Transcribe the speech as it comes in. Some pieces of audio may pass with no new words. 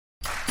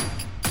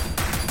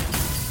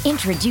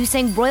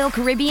Introducing Royal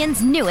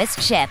Caribbean's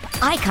newest ship,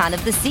 Icon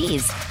of the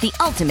Seas, the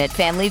ultimate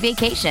family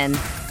vacation.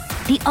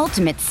 The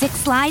ultimate 6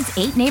 slides,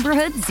 8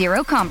 neighborhoods,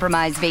 0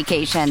 compromise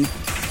vacation.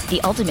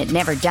 The ultimate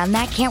never done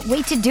that, can't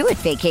wait to do it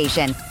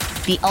vacation.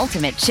 The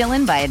ultimate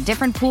chillin' by a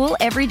different pool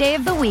every day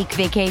of the week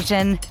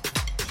vacation.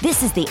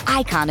 This is the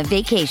Icon of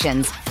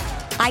vacations.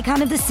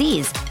 Icon of the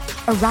Seas,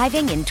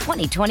 arriving in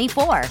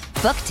 2024.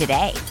 Book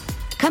today.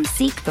 Come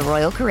seek the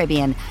Royal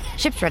Caribbean.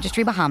 Ships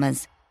Registry,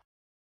 Bahamas.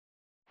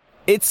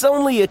 It's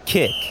only a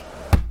kick,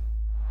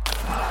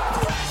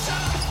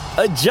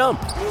 a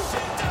jump,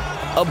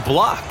 a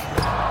block.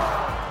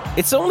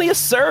 It's only a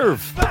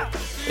serve.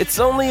 It's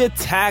only a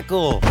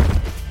tackle,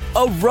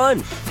 a run.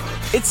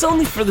 It's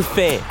only for the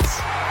fans.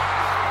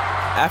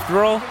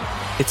 After all,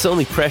 it's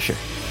only pressure.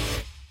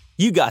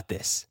 You got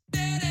this.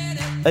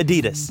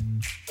 Adidas.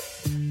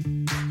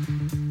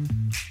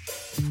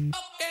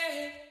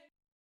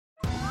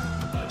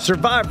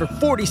 Survivor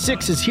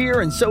 46 is here,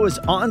 and so is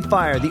On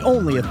Fire, the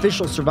only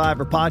official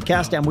Survivor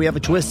podcast, and we have a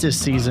twist this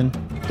season.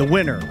 The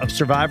winner of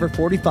Survivor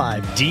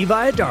 45, Dee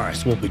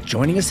Valladares, will be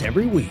joining us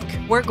every week.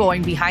 We're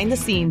going behind the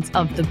scenes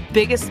of the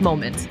biggest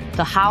moments,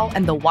 the how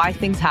and the why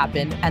things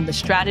happen, and the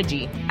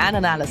strategy and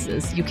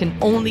analysis you can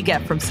only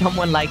get from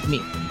someone like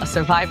me, a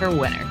Survivor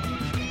winner.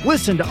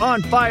 Listen to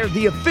On Fire,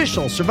 the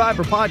official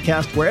Survivor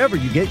podcast, wherever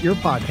you get your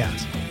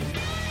podcasts.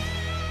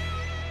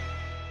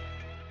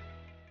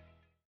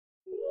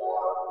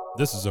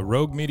 This is a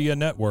Rogue Media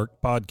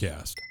Network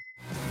podcast.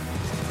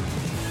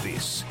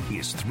 This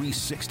is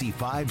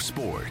 365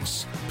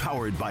 Sports,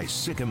 powered by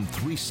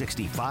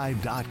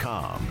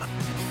Sikkim365.com.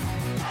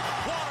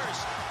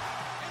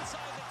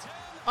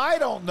 I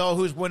don't know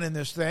who's winning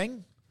this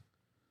thing.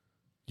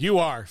 You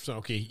are,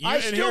 Soki.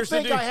 I still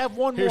think I have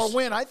one more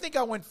win. I think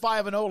I went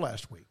 5-0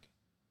 last week.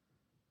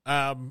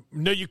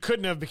 No, you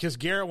couldn't have, because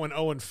Garrett went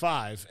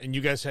 0-5, and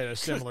you guys had a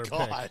similar pick.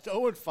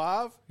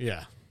 0-5?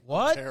 Yeah.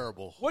 What?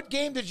 Terrible. What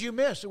game did you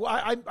miss?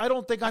 I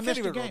don't think I missed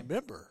a game. I can't even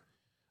remember.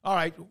 All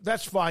right,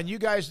 that's fine. You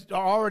guys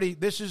are already,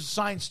 this is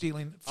sign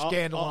stealing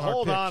scandal on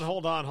our picks.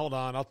 Hold on.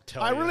 I'll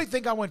tell you. I really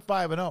think I went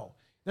 5-0.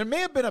 There may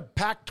have been a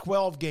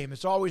Pac-12 game.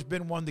 It's always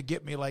been one to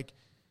get me. Like,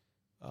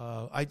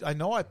 I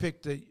know I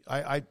picked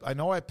I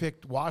know I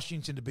picked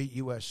Washington to beat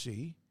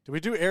USC. Did we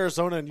do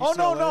Arizona and UCLA?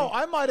 Oh no,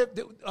 I might have.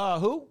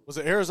 Who was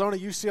it? Arizona,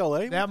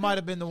 UCLA? That might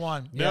have been the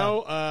one.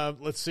 No,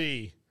 let's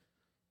see.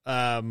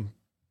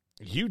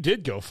 You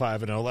did go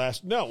 5-0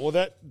 last. No,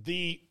 well,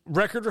 the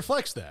record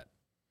reflects that.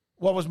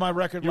 What was my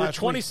record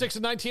last week? You were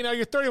 26-19. Now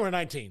you're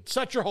 31-19.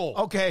 Set your hole.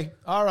 Okay,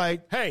 all right.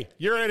 Hey,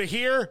 you're out of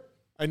here.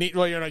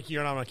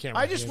 You're not on camera.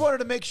 I just wanted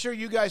to make sure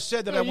you guys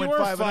said that I went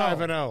 5-0.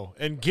 5-0.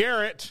 And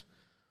Garrett.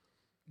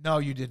 No,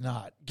 you did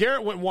not.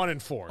 Garrett went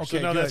 1-4. Okay, so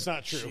no, good. that's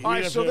not true. All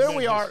right, so there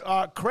we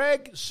are.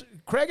 Craig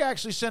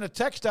actually sent a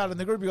text out in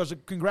the group. He goes,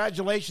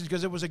 "Congratulations,"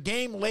 because it was a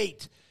game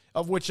late,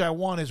 of which I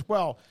won as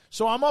well.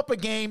 So I'm up a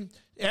game.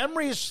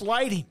 Emory is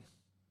sliding.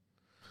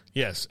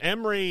 Yes,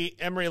 Emory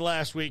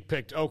last week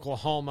picked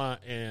Oklahoma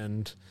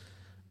and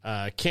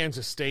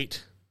Kansas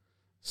State,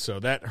 so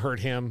that hurt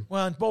him.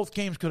 Well, and both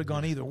games could have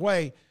gone either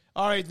way.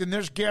 All right, then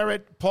there's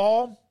Garrett.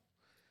 Paul?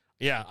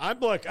 Yeah,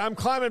 I'm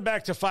climbing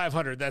back to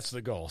 500. That's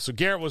the goal. So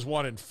Garrett was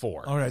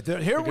 1-4. All right,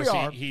 here we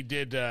are. He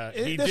did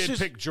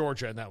pick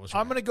Georgia, and that was.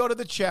 I'm going to go to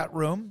the chat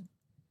room,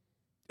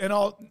 and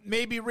I'll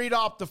maybe read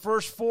off the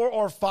first 4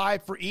 or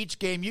 5 for each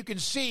game. You can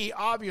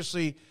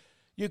obviously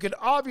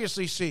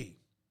see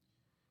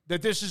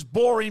that this is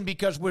boring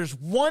because there's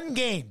one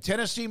game,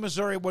 Tennessee,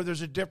 Missouri, where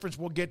there's a difference.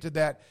 We'll get to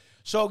that.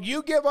 So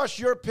you give us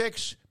your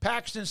picks.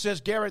 Paxton says,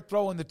 Garrett,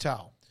 throw in the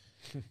towel.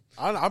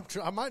 I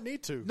might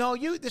need to. No,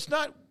 it's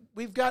not.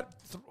 We've got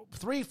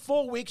 3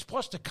 full weeks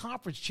plus the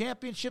conference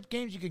championship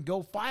games. You can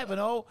go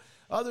 5-0.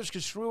 Others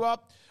can screw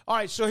up. All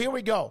right, so here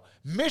we go.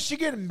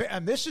 Michigan,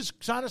 and this is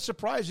kind of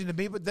surprising to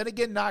me, but then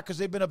again not, because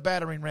they've been a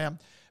battering ram.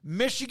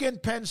 Michigan,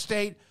 Penn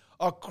State,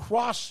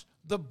 across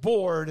the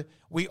board,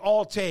 we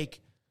all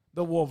take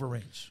the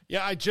Wolverines.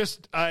 Yeah, I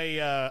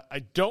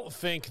don't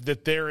think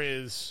that there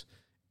is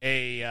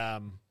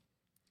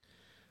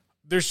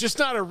there's just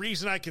not a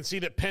reason I can see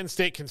that Penn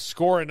State can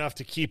score enough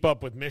to keep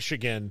up with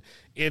Michigan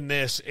in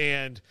this.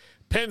 And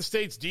Penn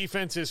State's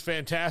defense is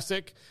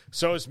fantastic.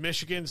 So is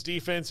Michigan's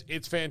defense.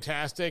 It's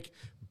fantastic.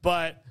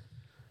 But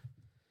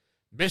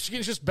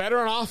Michigan's just better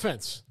on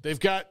offense. They've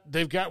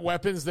got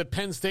weapons that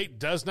Penn State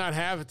does not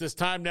have at this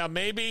time. Now,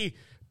 maybe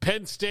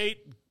Penn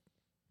State,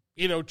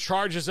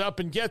 charges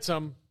up and gets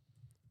them,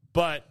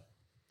 but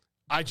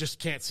I just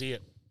can't see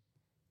it.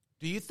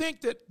 Do you think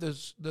that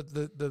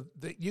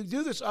you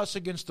do this us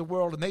against the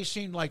world, and they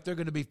seem like they're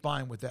going to be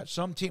fine with that?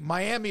 Some team,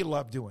 Miami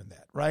loved doing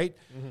that, right?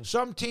 Mm-hmm.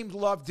 Some teams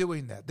love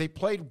doing that. They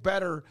played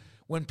better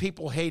when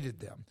people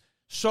hated them.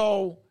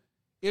 So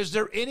is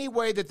there any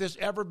way that this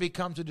ever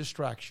becomes a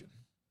distraction?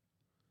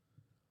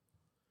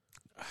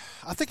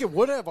 I think it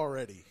would have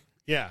already.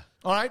 Yeah.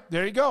 All right,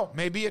 there you go.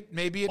 Maybe it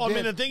did. I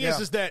mean, the thing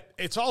is that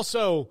it's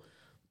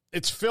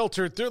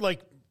filtered through.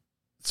 Like,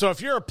 so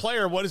if you're a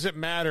player, what does it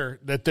matter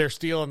that they're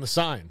stealing the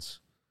signs?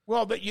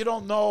 Well, but you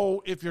don't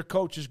know if your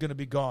coach is going to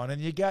be gone, and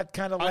you got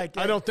kind of like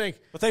I don't think.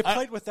 But they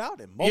played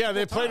without him. Yeah,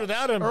 they played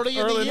without him early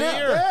in the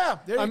year. Yeah,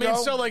 there you go.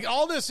 go. So like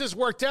all this has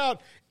worked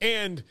out,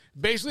 and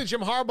basically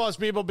Jim Harbaugh's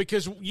people,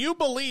 because you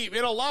believe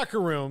in a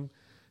locker room.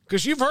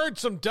 Because you've heard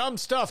some dumb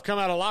stuff come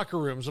out of locker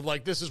rooms of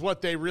like, this is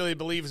what they really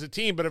believe as a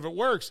team, but if it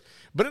works.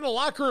 But in a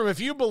locker room, if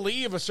you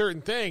believe a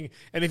certain thing,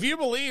 and if you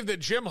believe that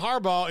Jim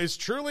Harbaugh is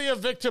truly a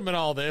victim in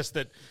all this,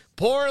 that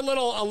poor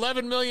little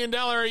 $11 million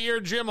a year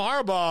Jim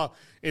Harbaugh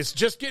is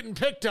just getting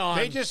picked on.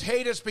 They just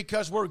hate us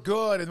because we're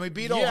good and we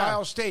beat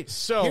Ohio State.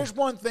 So here's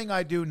one thing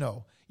I do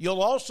know.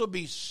 You'll also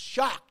be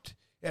shocked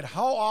at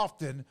how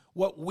often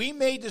what we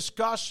may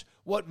discuss,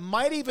 what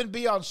might even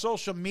be on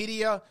social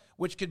media,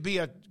 which could be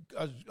a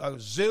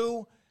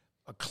zoo,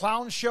 a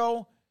clown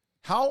show,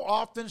 how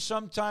often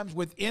sometimes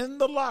within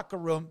the locker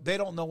room, they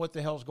don't know what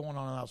the hell's going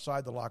on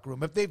outside the locker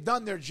room. If they've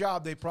done their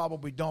job, they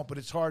probably don't, but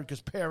it's hard because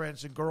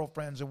parents and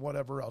girlfriends and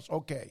whatever else.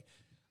 Okay,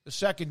 the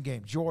second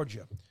game,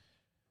 Georgia.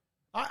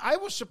 I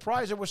was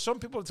surprised. There were some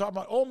people talking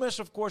about Ole Miss,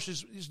 of course,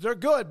 is they're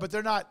good, but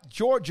they're not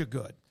Georgia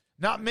good.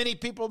 Not many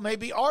people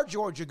maybe are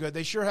Georgia good.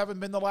 They sure haven't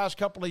been the last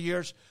couple of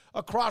years.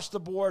 Across the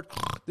board,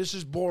 this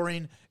is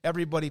boring.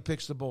 Everybody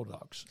picks the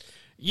Bulldogs.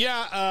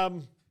 Yeah,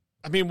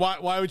 I mean,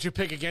 why would you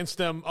pick against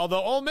them?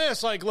 Although Ole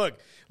Miss, like, look,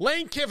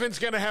 Lane Kiffin's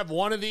going to have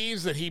one of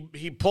these that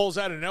he pulls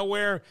out of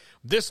nowhere.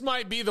 This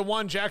might be the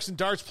one. Jackson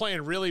Dart's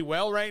playing really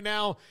well right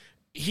now.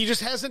 He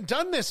just hasn't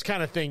done this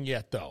kind of thing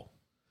yet, though.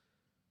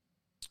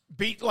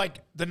 Beat,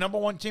 like, the number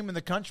one team in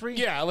the country?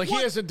 Yeah, like,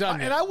 he hasn't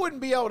done it. And I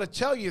wouldn't be able to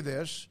tell you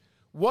this.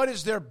 What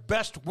is their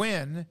best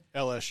win?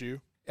 LSU,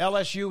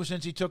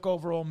 since he took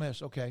over Ole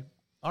Miss. Okay.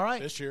 All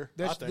right. This year.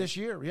 This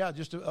year. Yeah,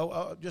 just a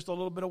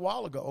little bit a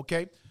while ago.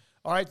 Okay.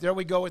 All right, there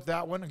we go with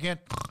that one. Again,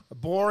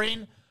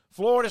 boring.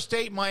 Florida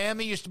State,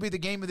 Miami used to be the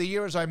game of the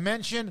year, as I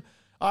mentioned.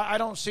 I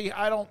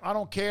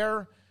don't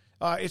care.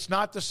 It's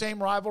not the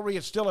same rivalry.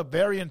 It's still a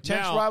very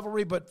intense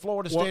rivalry, but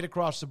Florida State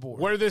across the board.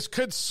 Where this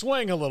could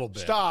swing a little bit.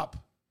 Stop.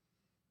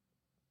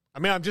 I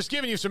mean, I'm just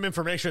giving you some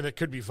information that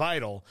could be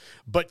vital.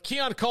 But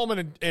Keon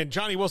Coleman and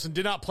Johnny Wilson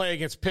did not play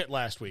against Pitt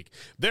last week.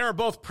 They are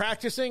both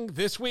practicing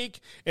this week,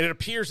 and it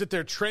appears that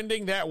they're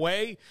trending that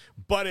way.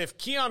 But if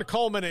Keon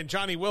Coleman and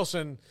Johnny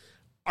Wilson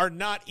are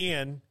not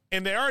in,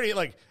 and they already,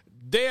 like,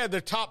 they had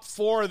their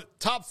four of their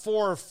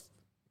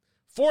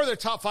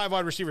top five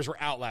wide receivers were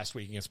out last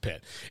week against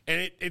Pitt.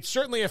 And it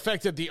certainly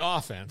affected the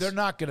offense. They're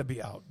not going to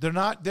be out. They're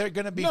not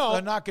going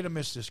to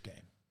miss this game.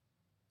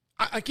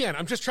 Again,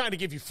 I'm just trying to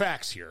give you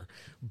facts here.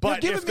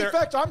 But you're giving me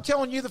facts. I'm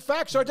telling you the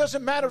facts, so it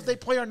doesn't matter if they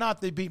play or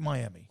not, they beat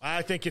Miami.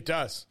 I think it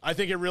does. I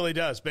think it really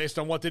does, based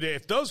on what they did.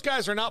 If those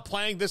guys are not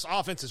playing, this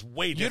offense is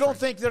way different. You don't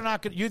think they're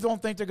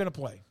going to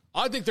play?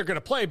 I think they're going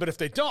to play, but if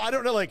they don't, I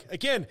don't know. Like,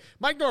 again,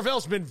 Mike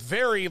Norvell's been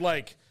very,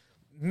 like,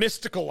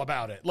 mystical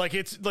about it. Like,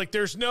 it's like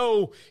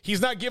he's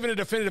not giving a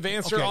definitive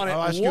answer on it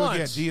I'll ask once. you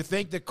again. Do you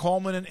think that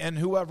Coleman and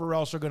whoever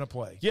else are going to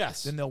play?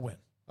 Yes. Then they'll win.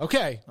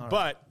 Okay,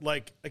 but,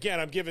 like, again,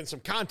 I'm giving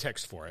some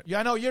context for it. Yeah,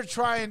 I know you're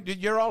trying.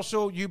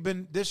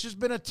 This has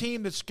been a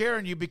team that's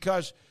scaring you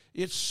because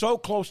it's so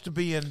close to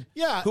being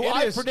who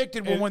I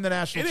predicted will win the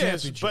national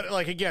championship. But,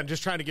 like, again,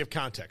 just trying to give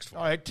context for it.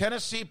 All right,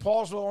 Tennessee,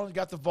 Paulsville only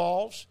got the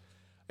Vols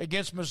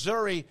against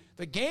Missouri.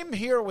 The game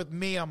here with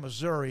me on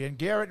Missouri, and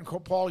Garrett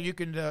and Paul, you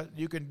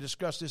can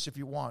discuss this if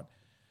you want.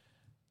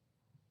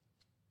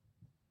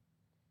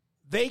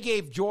 They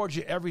gave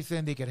Georgia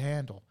everything they could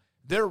handle.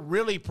 They're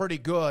really pretty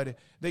good.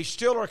 They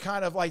still are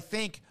kind of, I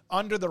think,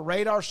 under the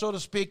radar, so to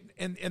speak,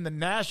 in the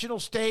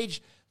national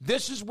stage.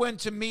 This is when,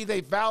 to me,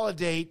 they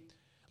validate,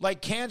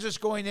 like Kansas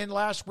going in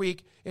last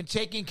week and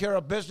taking care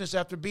of business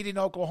after beating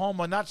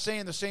Oklahoma, not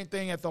saying the same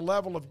thing at the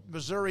level of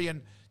Missouri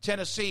and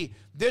Tennessee.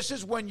 This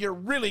is when you're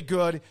really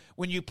good.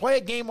 When you play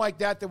a game like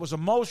that was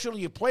emotional,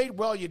 you played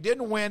well, you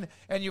didn't win,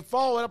 and you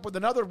follow it up with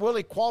another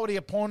really quality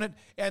opponent,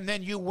 and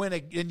then you win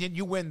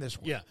this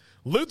one. Yeah.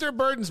 Luther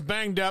Burden's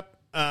banged up.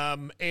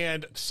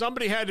 And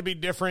somebody had to be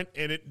different,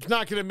 and it's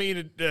not going to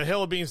mean a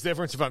hill of beans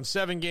difference if I'm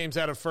 7 games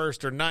out of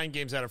first or 9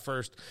 games out of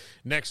first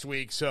next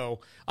week. So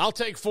I'll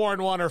take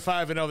 4-1 or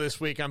 5-0 this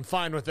week. I'm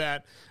fine with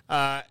that.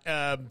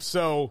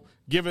 So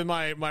given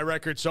my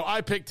record, so I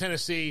picked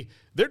Tennessee.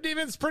 Their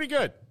defense is pretty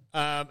good.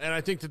 And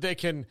I think that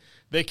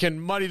they can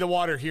muddy the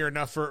water here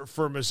enough for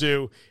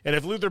Mizzou. And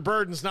if Luther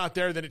Burden's not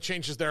there, then it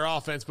changes their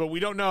offense. But we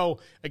don't know.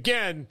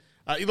 Again,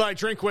 Eli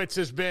Drinkwitz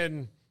has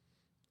been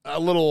a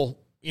little,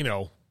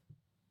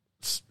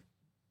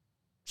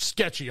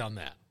 sketchy on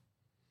that.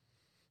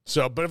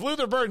 So, but if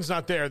Luther Burden's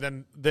not there,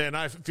 then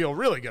I feel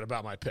really good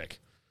about my pick.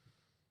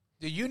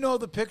 Do you know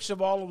the picks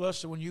of all of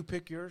us when you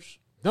pick yours?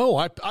 No,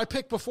 I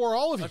picked before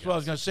all of you. That's what I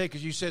was going to say,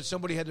 because you said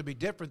somebody had to be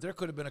different. There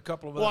could have been a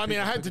couple of other I mean,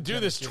 I had to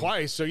do this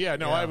twice, so yeah,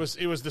 no, Yeah.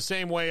 it was the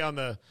same way on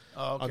the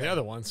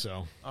other one.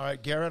 So, all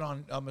right, Garrett,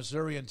 on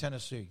Missouri and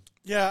Tennessee.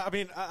 Yeah, I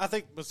mean, I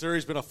think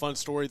Missouri's been a fun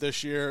story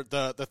this year.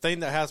 The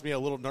thing that has me a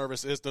little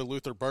nervous is the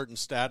Luther Burden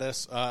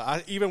status.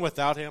 Even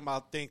without him,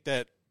 I think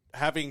that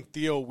having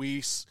Theo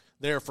Weiss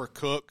there for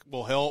Cook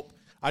will help.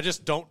 I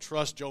just don't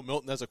trust Joe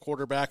Milton as a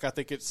quarterback. I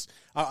think it's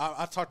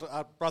I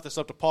brought this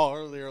up to Paul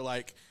earlier.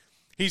 Like,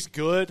 he's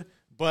good,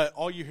 but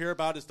all you hear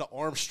about is the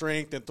arm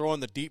strength and throwing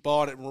the deep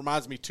ball, and it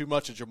reminds me too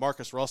much of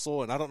Jamarcus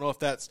Russell, and I don't know if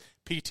that's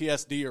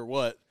PTSD or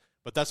what,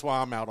 but that's why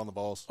I'm out on the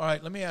balls. All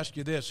right, let me ask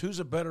you this. Who's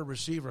a better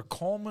receiver,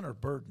 Coleman or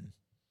Burden?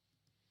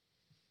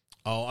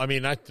 Oh, I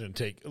mean, I didn't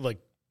take – like,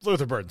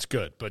 Luther Burden's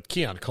good, but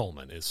Keon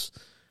Coleman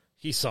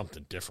he's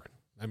something different.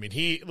 I mean,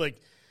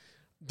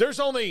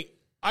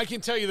 I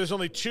can tell you there's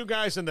only two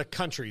guys in the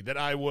country that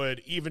I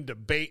would even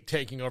debate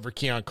taking over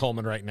Keon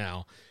Coleman right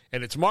now,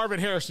 and it's Marvin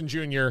Harrison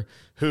Jr.,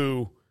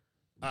 who –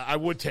 I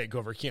would take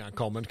over Keon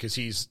Coleman because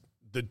he's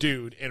the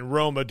dude, and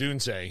Rome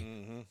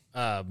Odunze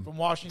from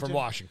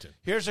Washington.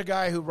 Here's a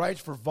guy who writes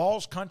for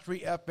Vols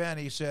Country FN.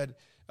 He said,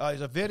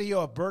 there's a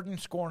video of Burden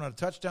scoring on a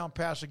touchdown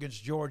pass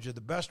against Georgia,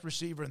 the best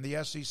receiver in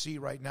the SEC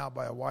right now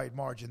by a wide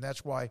margin.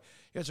 That's why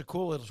it's a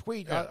cool little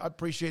tweet. Yeah. I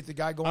appreciate the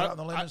guy going out on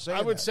the limb and saying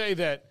that. I would say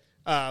that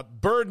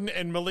Burden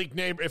and Malik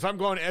Neighbors, if I'm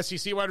going to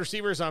SEC wide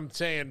receivers, I'm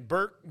saying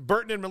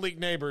Burton and Malik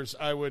Neighbors.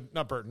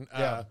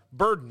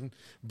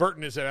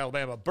 Burton is at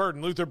Alabama.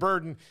 Luther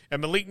Burden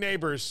and Malik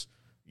Neighbors.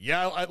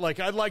 Yeah, I'd like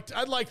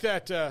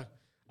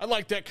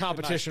that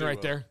competition right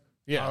there.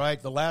 Yeah. All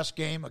right, the last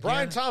game again.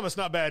 Brian Thomas,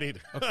 not bad either.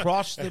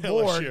 Across the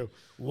board,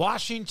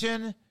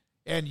 Washington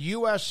and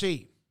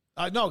USC.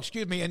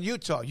 And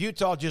Utah.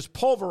 Utah just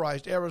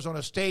pulverized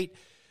Arizona State.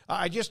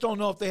 I just don't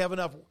know if they have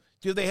enough.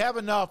 Do they have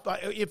enough?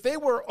 If they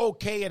were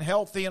okay and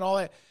healthy and all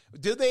that,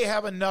 do they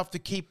have enough to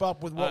keep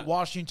up with what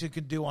Washington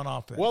can do on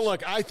offense? Well,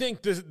 look, I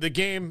think the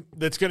game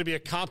that's going to be a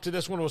comp to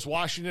this one was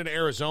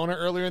Washington-Arizona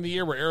earlier in the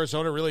year, where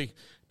Arizona really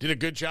did a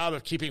good job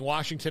of keeping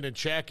Washington in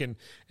check and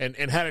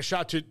had a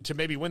shot to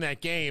maybe win that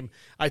game.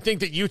 I think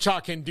that Utah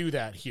can do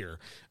that here.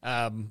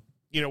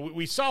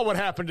 We saw what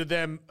happened to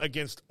them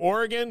against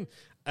Oregon,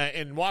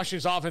 and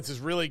Washington's offense is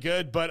really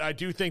good, but I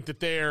do think that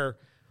they're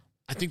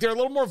a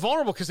little more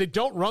vulnerable because they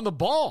don't run the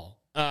ball.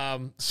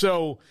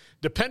 So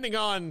depending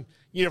on,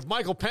 if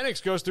Michael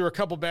Penix goes through a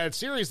couple bad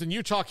series, then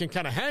Utah can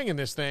kind of hang in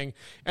this thing.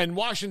 And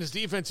Washington's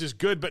defense is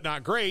good but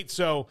not great.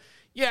 So,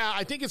 yeah,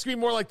 I think it's going to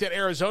be more like that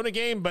Arizona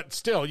game, but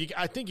still,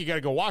 I think you got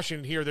to go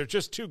Washington here. They're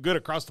just too good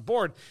across the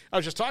board. I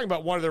was just talking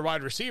about one of their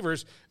wide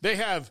receivers. They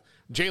have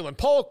Jalen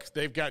Polk.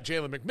 They've got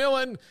Jalen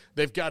McMillan.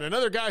 They've got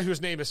another guy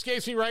whose name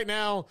escapes me right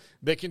now.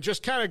 They can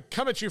just kind of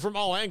come at you from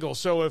all angles.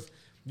 So if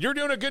you're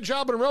doing a good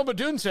job in Rome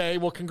Odunze,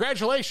 well,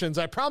 congratulations.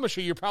 I promise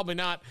you're probably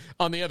not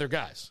on the other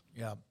guys.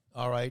 Yeah.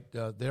 All right.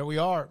 There we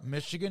are.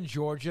 Michigan,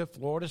 Georgia,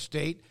 Florida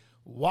State,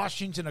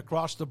 Washington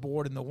across the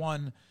board in the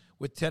one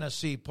with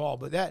Tennessee,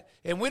 Paul.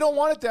 And we don't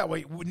want it that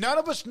way. None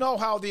of us know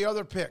how the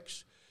other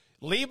picks.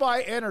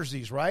 Levi enters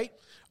these, right?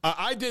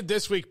 I did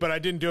this week, but I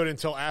didn't do it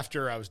until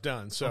after I was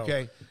done. So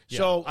okay. Yeah.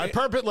 So I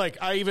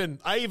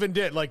even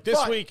did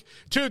this week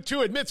to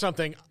admit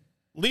something.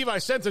 Levi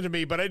sent it to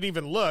me, but I didn't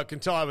even look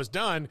until I was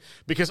done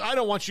because I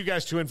don't want you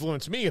guys to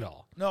influence me at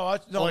all.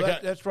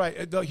 That's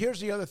right. Here's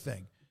the other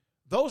thing.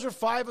 Those are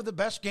 5 of the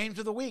best games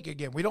of the week.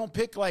 Again, we don't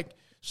pick like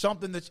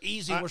something that's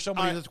easy where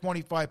somebody's a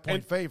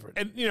 25-point favorite.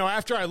 And,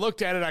 after I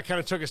looked at it, I kind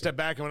of took a step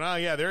back and went, oh,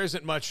 yeah, there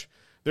isn't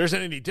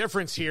any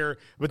difference here.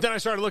 But then I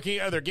started looking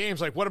at other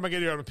games, like what am I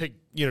going to do? I'm going to pick,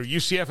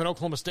 UCF and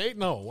Oklahoma State?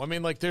 No. I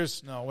mean,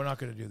 No, we're not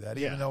going to do that,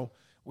 even though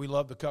we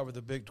love to cover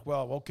the Big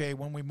 12. Okay,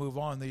 when we move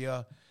on,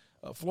 the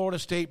Florida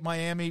State,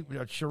 Miami,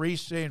 Sharice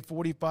saying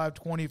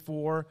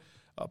 45-24.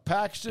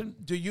 Paxton,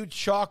 do you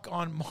chalk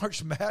on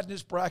March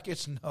Madness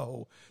brackets?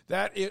 No.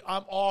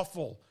 I'm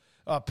awful.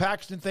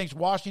 Paxton thinks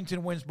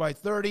Washington wins by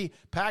 30.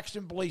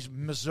 Paxton believes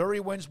Missouri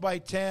wins by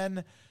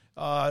 10.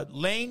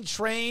 Lane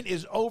Train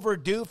is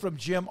overdue from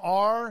Jim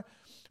R.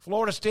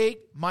 Florida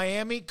State,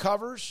 Miami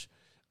covers.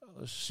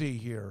 Let's see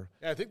here.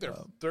 Yeah, I think they're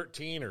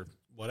 13 or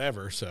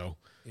whatever, so.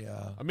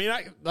 Yeah. I mean,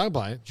 I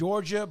buy it.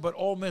 Georgia, but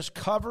Ole Miss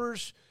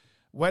covers.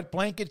 Wet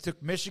blanket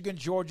took Michigan,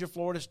 Georgia,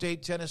 Florida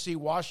State, Tennessee,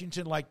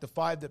 Washington, like the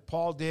 5 that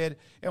Paul did.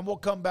 And we'll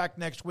come back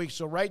next week.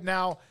 So right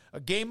now, a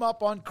game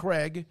up on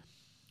Craig.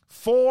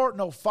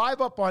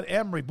 5 up on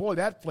Emory. Boy,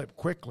 that flipped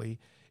quickly.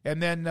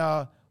 And then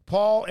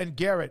Paul and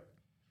Garrett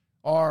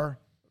are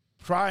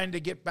trying to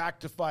get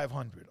back to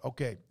 500.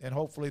 Okay, and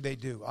hopefully they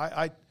do.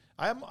 I'm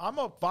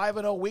a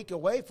 5-0 week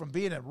away from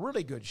being in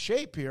really good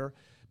shape here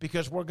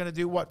because we're going to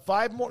do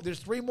 5 more? There's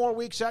 3 more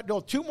weeks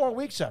 2 more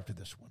weeks after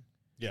this one.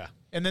 Yeah.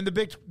 And then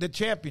the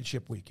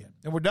championship weekend.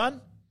 And we're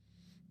done?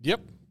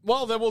 Yep.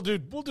 Well, then we'll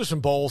do some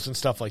bowls and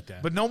stuff like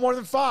that. But no more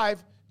than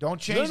 5. Don't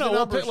change the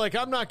numbers.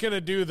 I'm not going to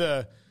do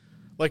the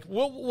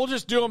we'll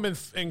just do them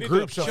in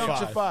groups of 5.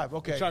 Chunks of 5.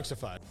 Okay. Chunks of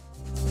 5.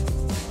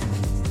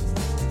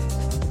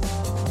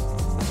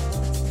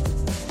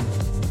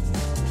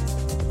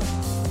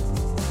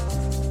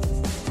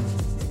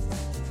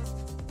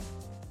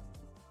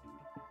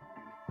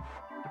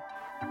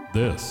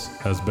 This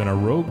has been a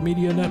Rogue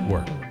Media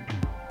Network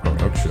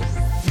production.